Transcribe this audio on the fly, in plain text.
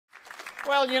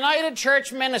Well, United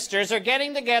Church ministers are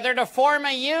getting together to form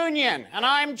a union, and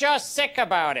I'm just sick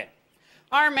about it.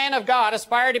 Our men of God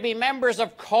aspire to be members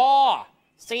of CAW,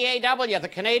 C-A-W, the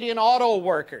Canadian Auto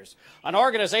Workers, an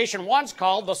organization once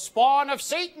called the Spawn of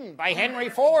Satan by Henry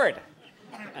Ford.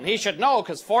 And he should know,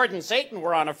 because Ford and Satan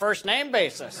were on a first-name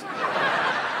basis.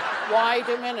 Why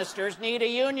do ministers need a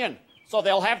union? So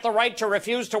they'll have the right to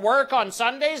refuse to work on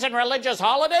Sundays and religious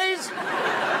holidays?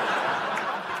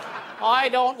 I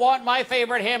don't want my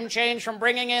favorite hymn changed from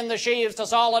Bringing in the Sheaves to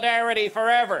Solidarity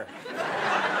Forever.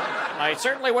 I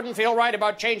certainly wouldn't feel right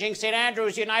about changing St.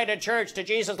 Andrew's United Church to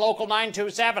Jesus Local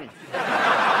 927.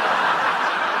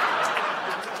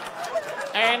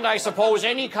 And I suppose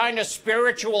any kind of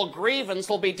spiritual grievance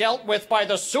will be dealt with by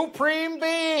the Supreme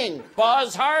Being,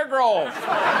 Buzz Hargrove.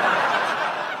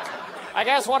 I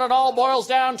guess what it all boils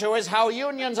down to is how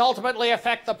unions ultimately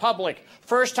affect the public.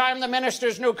 First time the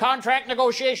minister's new contract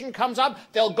negotiation comes up,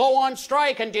 they'll go on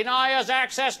strike and deny us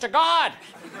access to God.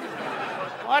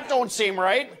 Well, that don't seem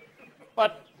right.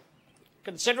 But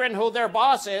considering who their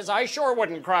boss is, I sure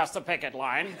wouldn't cross the picket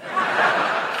line.